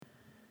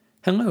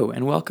Hello,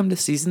 and welcome to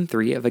Season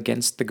 3 of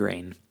Against the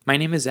Grain. My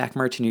name is Zach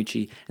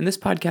Martinucci, and this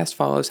podcast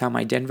follows how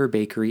my Denver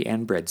bakery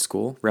and bread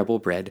school, Rebel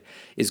Bread,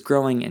 is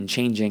growing and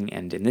changing,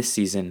 and in this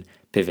season,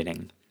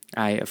 pivoting.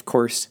 I, of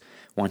course,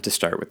 want to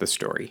start with a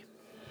story.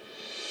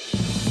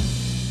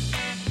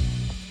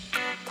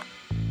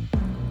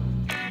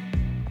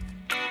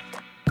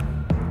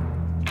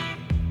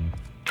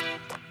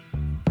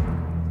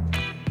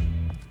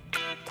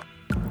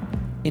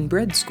 In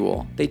bread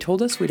school, they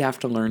told us we'd have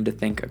to learn to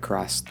think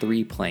across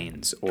 3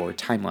 planes, or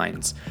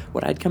timelines,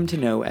 what I'd come to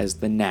know as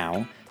the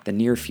now, the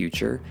near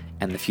future,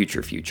 and the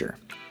future future.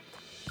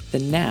 The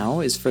now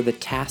is for the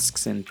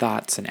tasks and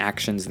thoughts and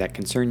actions that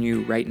concern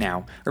you right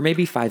now, or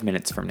maybe 5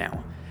 minutes from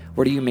now.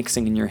 What are you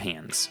mixing in your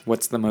hands?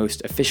 What's the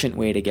most efficient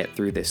way to get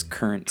through this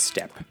current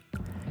step?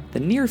 The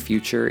near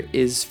future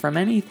is from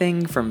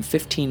anything from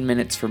 15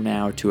 minutes from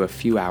now to a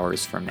few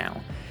hours from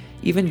now,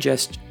 even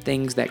just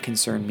things that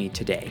concern me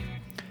today.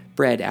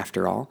 Bread,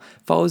 after all,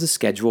 follows a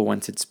schedule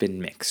once it's been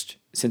mixed.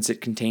 Since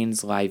it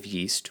contains live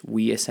yeast,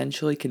 we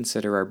essentially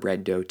consider our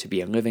bread dough to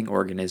be a living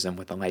organism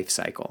with a life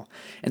cycle,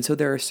 and so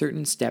there are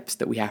certain steps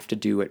that we have to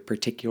do at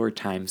particular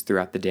times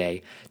throughout the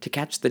day to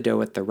catch the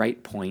dough at the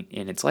right point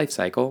in its life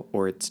cycle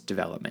or its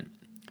development.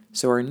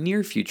 So our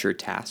near future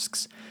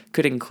tasks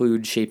could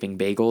include shaping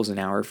bagels an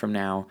hour from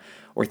now,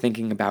 or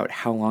thinking about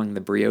how long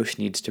the brioche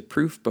needs to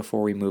proof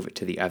before we move it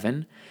to the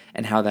oven,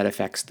 and how that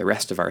affects the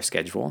rest of our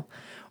schedule,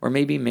 or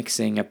maybe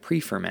mixing a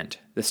pre-ferment,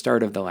 the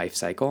start of the life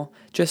cycle,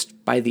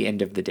 just by the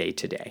end of the day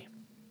today.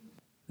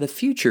 The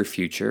future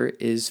future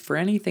is for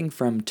anything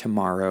from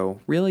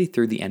tomorrow, really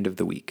through the end of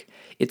the week.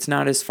 It's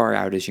not as far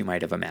out as you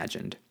might have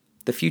imagined.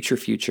 The future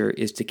future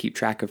is to keep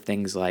track of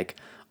things like,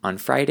 on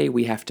Friday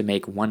we have to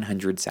make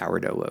 100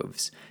 sourdough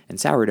loaves, and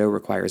sourdough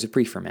requires a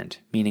pre-ferment,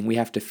 meaning we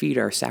have to feed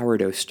our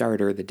sourdough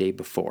starter the day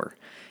before.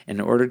 In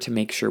order to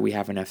make sure we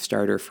have enough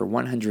starter for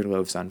 100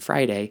 loaves on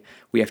Friday,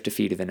 we have to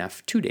feed it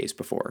enough 2 days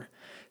before.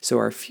 So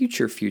our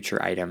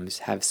future items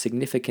have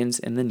significance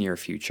in the near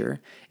future,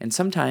 and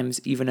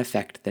sometimes even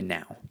affect the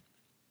now.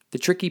 The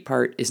tricky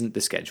part isn't the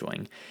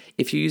scheduling.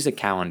 If you use a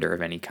calendar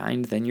of any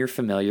kind, then you're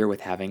familiar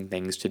with having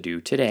things to do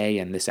today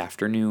and this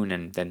afternoon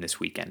and then this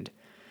weekend.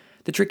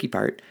 The tricky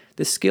part,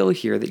 the skill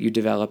here that you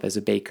develop as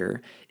a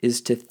baker,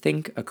 is to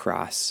think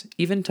across,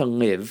 even to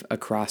live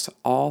across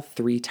all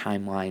 3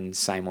 timelines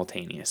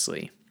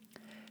simultaneously.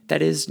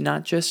 That is,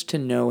 not just to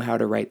know how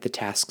to write the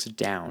tasks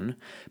down,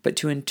 but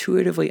to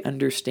intuitively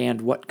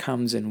understand what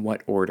comes in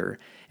what order,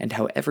 and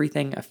how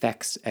everything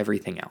affects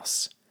everything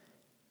else.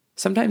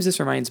 Sometimes this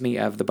reminds me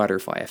of the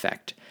butterfly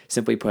effect.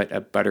 Simply put,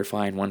 a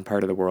butterfly in one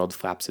part of the world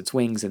flaps its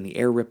wings and the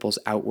air ripples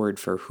outward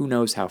for who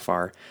knows how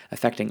far,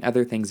 affecting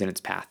other things in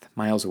its path,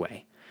 miles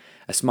away.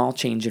 A small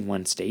change in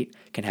one state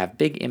can have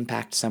big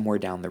impact somewhere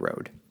down the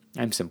road.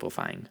 I'm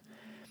simplifying.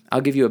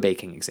 I'll give you a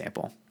baking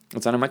example.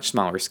 It's on a much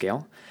smaller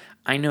scale.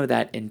 I know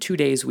that in 2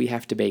 days we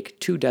have to bake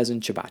 2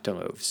 dozen ciabatta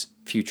loaves,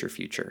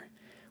 future.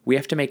 We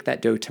have to make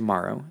that dough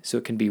tomorrow so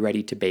it can be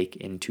ready to bake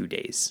in 2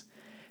 days.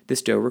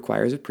 This dough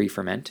requires a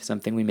pre-ferment,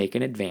 something we make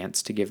in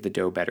advance to give the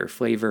dough better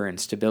flavor and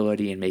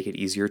stability and make it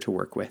easier to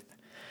work with.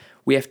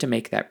 We have to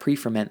make that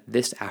pre-ferment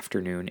this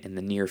afternoon in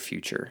the near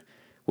future.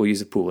 We'll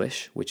use a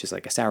poolish, which is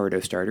like a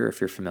sourdough starter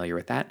if you're familiar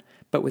with that,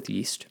 but with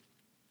yeast.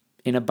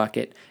 In a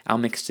bucket, I'll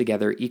mix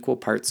together equal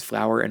parts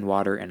flour and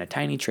water and a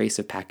tiny trace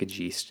of packaged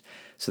yeast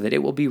so that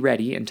it will be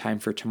ready in time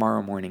for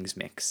tomorrow morning's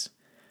mix.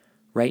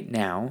 Right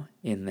now,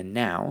 in the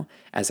now,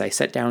 as I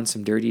set down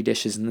some dirty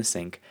dishes in the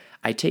sink,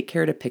 I take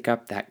care to pick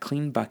up that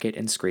clean bucket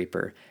and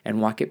scraper and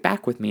walk it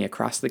back with me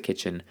across the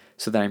kitchen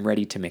so that I'm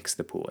ready to mix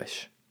the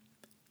poolish.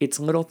 It's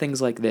little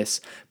things like this,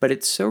 but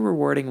it's so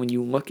rewarding when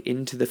you look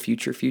into the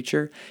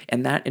future,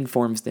 and that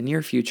informs the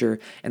near future,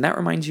 and that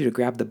reminds you to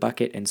grab the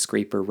bucket and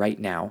scraper right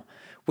now,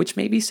 which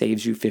maybe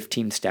saves you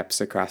 15 steps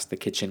across the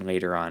kitchen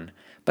later on,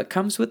 but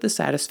comes with the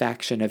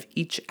satisfaction of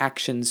each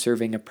action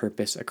serving a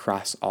purpose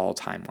across all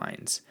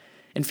timelines,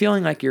 and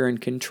feeling like you're in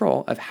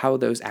control of how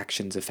those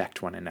actions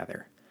affect one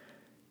another.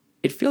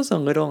 It feels a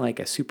little like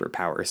a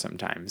superpower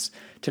sometimes,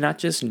 to not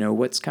just know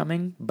what's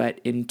coming, but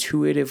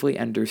intuitively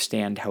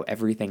understand how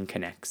everything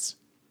connects.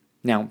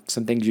 Now,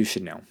 some things you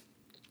should know.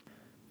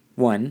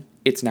 1,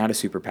 it's not a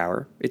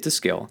superpower, it's a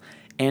skill,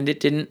 and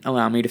it didn't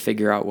allow me to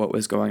figure out what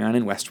was going on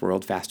in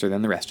Westworld faster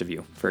than the rest of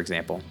you, for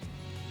example.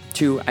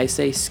 2, I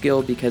say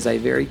skill because I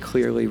very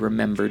clearly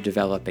remember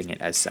developing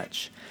it as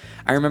such.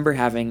 I remember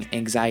having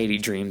anxiety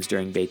dreams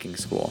during baking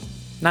school.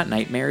 Not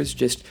nightmares,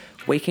 just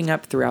waking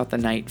up throughout the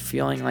night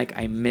feeling like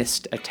I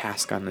missed a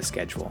task on the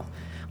schedule.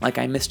 Like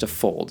I missed a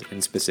fold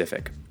in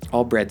specific.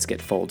 All breads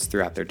get folds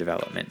throughout their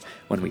development.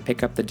 When we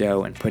pick up the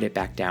dough and put it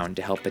back down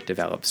to help it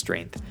develop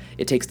strength,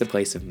 it takes the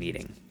place of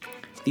kneading.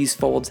 These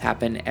folds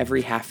happen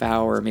every half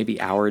hour or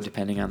maybe hour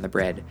depending on the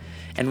bread.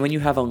 And when you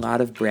have a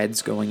lot of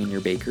breads going in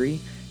your bakery,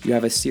 you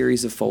have a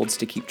series of folds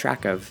to keep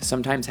track of,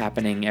 sometimes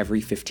happening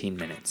every 15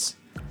 minutes.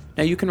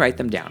 Now you can write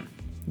them down.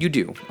 You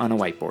do, on a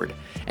whiteboard.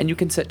 And you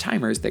can set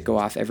timers that go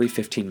off every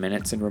 15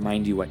 minutes and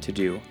remind you what to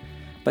do.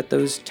 But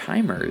those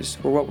timers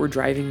were what were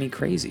driving me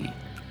crazy.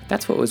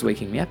 That's what was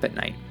waking me up at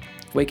night.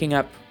 Waking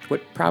up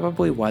what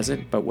probably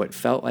wasn't, but what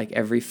felt like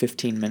every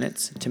 15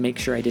 minutes to make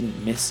sure I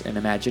didn't miss an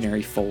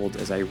imaginary fold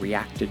as I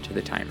reacted to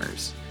the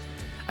timers.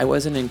 I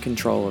wasn't in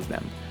control of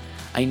them.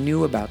 I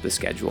knew about the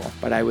schedule,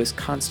 but I was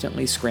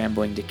constantly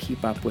scrambling to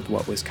keep up with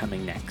what was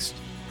coming next,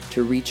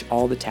 to reach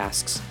all the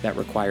tasks that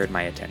required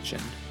my attention.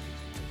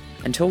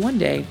 Until one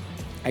day,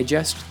 I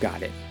just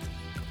got it.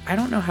 I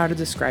don't know how to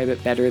describe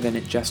it better than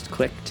it just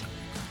clicked,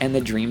 and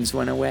the dreams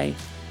went away,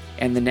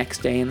 and the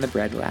next day in the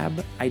bread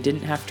lab, I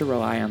didn't have to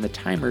rely on the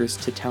timers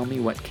to tell me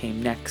what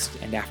came next,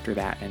 and after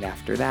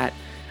that,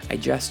 I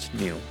just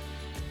knew.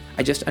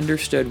 I just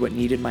understood what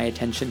needed my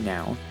attention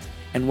now,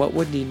 and what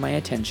would need my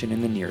attention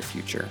in the near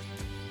future,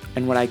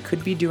 and what I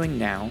could be doing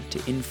now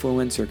to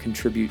influence or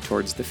contribute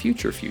towards the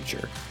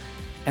future.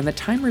 And the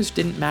timers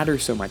didn't matter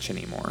so much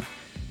anymore,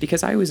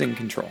 because I was in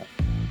control.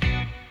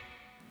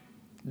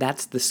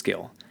 That's the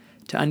skill,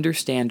 to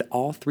understand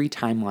all three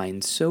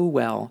timelines so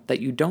well that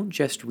you don't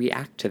just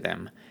react to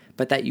them,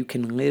 but that you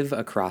can live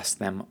across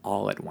them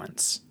all at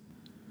once.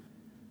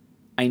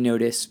 I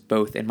notice,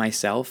 both in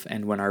myself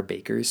and when our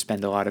bakers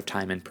spend a lot of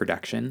time in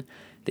production,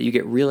 that you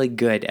get really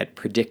good at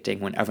predicting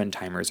when oven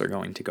timers are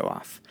going to go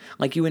off.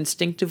 Like you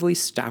instinctively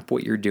stop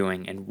what you're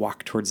doing and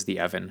walk towards the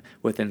oven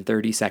within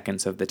 30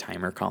 seconds of the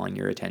timer calling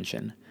your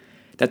attention.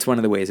 That's one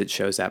of the ways it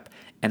shows up,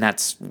 and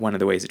that's one of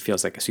the ways it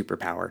feels like a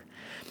superpower.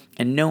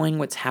 And knowing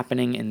what's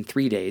happening in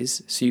 3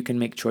 days so you can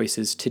make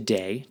choices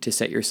today to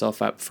set yourself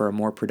up for a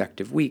more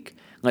productive week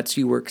lets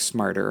you work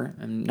smarter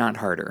and not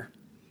harder.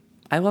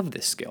 I love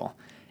this skill,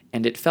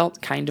 and it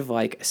felt kind of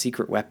like a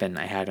secret weapon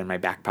I had in my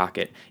back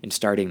pocket in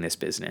starting this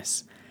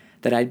business,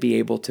 that I'd be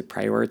able to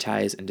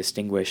prioritize and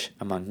distinguish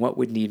among what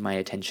would need my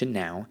attention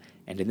now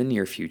and in the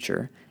near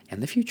future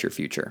and the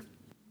future.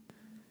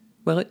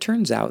 Well, it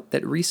turns out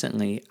that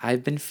recently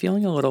I've been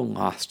feeling a little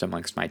lost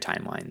amongst my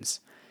timelines.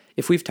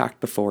 If we've talked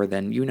before,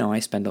 then you know I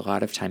spend a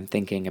lot of time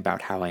thinking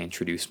about how I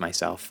introduce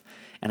myself,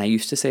 and I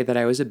used to say that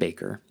I was a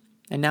baker,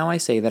 and now I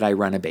say that I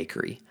run a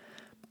bakery.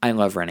 I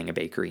love running a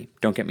bakery,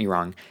 don't get me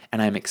wrong,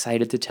 and I'm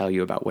excited to tell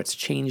you about what's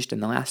changed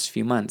in the last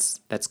few months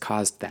that's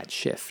caused that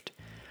shift.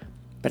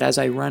 But as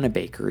I run a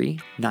bakery,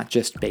 not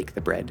just bake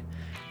the bread,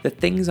 the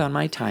things on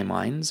my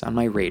timelines, on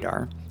my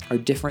radar, are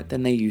different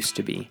than they used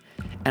to be,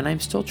 and I'm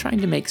still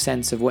trying to make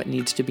sense of what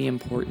needs to be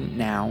important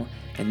now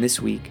and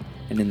this week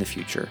and in the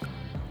future.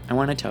 I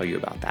want to tell you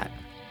about that.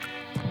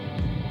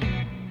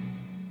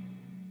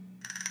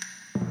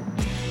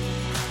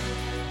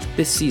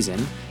 This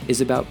season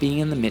is about being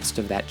in the midst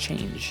of that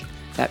change,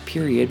 that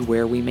period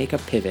where we make a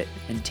pivot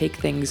and take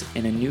things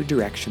in a new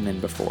direction than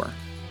before.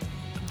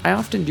 I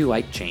often do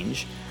like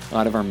change. A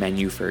lot of our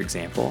menu, for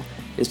example,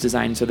 is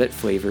designed so that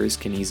flavors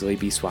can easily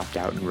be swapped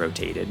out and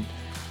rotated.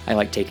 I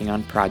like taking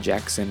on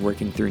projects and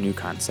working through new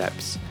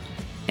concepts.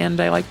 And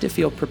I like to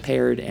feel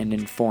prepared and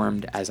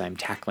informed as I'm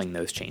tackling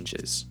those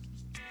changes.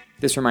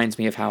 This reminds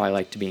me of how I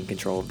like to be in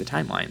control of the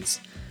timelines.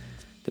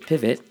 The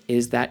pivot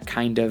is that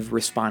kind of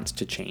response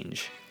to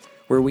change,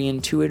 where we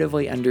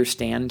intuitively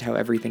understand how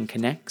everything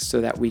connects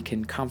so that we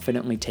can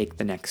confidently take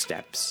the next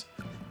steps.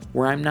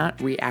 Where I'm not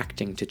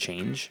reacting to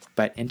change,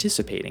 but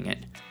anticipating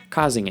it,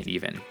 causing it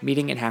even,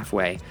 meeting it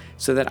halfway,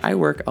 so that I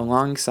work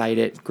alongside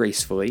it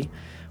gracefully,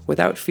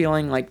 without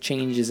feeling like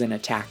change is an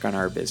attack on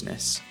our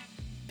business.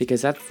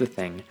 Because that's the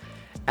thing,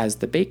 as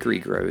the bakery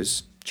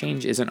grows,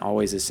 change isn't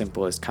always as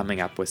simple as coming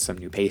up with some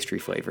new pastry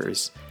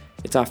flavors.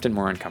 It's often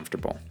more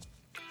uncomfortable.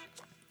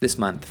 This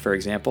month, for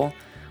example,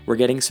 we're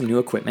getting some new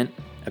equipment,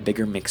 a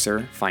bigger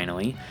mixer,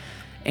 finally,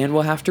 and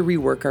we'll have to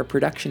rework our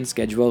production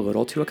schedule a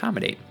little to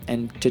accommodate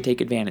and to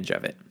take advantage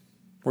of it.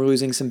 We're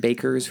losing some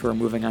bakers who are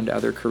moving on to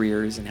other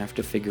careers and have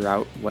to figure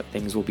out what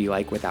things will be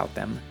like without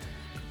them.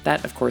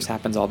 That, of course,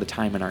 happens all the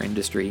time in our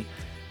industry,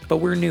 but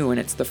we're new and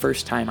it's the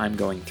first time I'm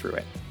going through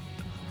it.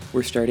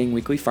 We're starting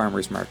weekly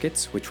farmers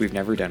markets, which we've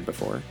never done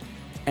before,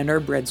 and our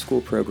bread school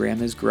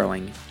program is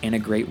growing in a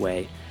great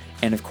way,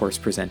 and of course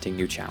presenting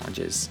new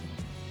challenges.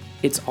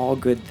 It's all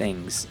good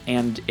things,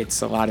 and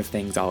it's a lot of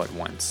things all at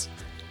once.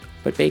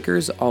 But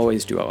bakers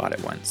always do a lot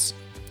at once,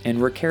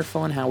 and we're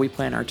careful in how we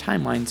plan our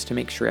timelines to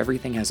make sure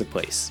everything has a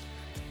place.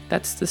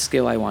 That's the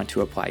skill I want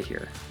to apply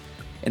here.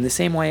 In the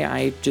same way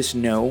I just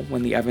know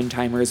when the oven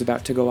timer is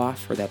about to go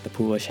off or that the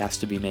poulish has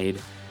to be made,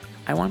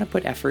 I want to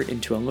put effort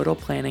into a little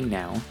planning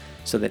now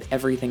so that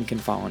everything can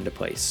fall into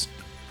place.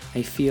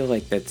 I feel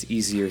like that's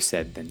easier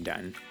said than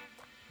done.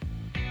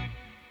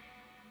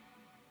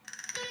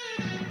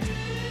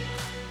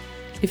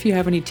 If you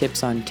have any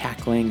tips on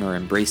tackling or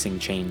embracing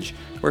change,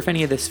 or if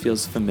any of this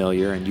feels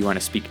familiar and you want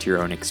to speak to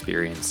your own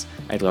experience,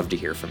 I'd love to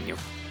hear from you.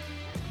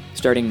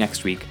 Starting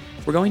next week,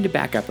 we're going to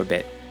back up a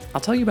bit. I'll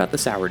tell you about the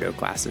sourdough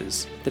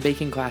classes, the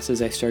baking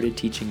classes I started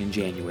teaching in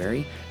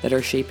January that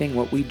are shaping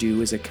what we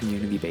do as a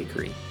community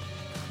bakery.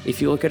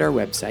 If you look at our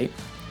website,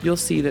 you'll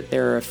see that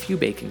there are a few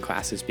baking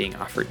classes being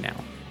offered now,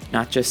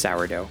 not just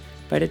sourdough,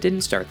 but it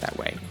didn't start that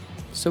way.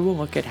 So we'll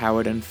look at how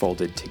it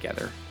unfolded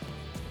together.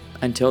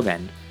 Until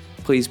then,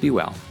 please be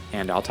well,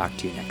 and I'll talk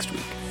to you next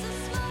week.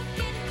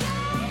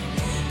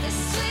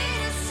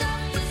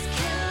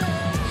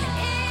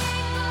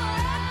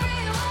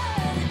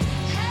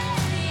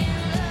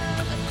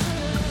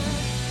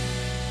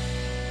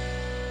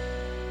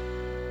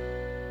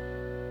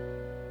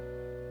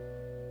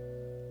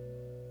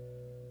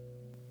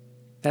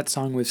 That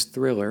song was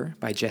Thriller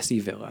by Jesse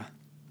Villa.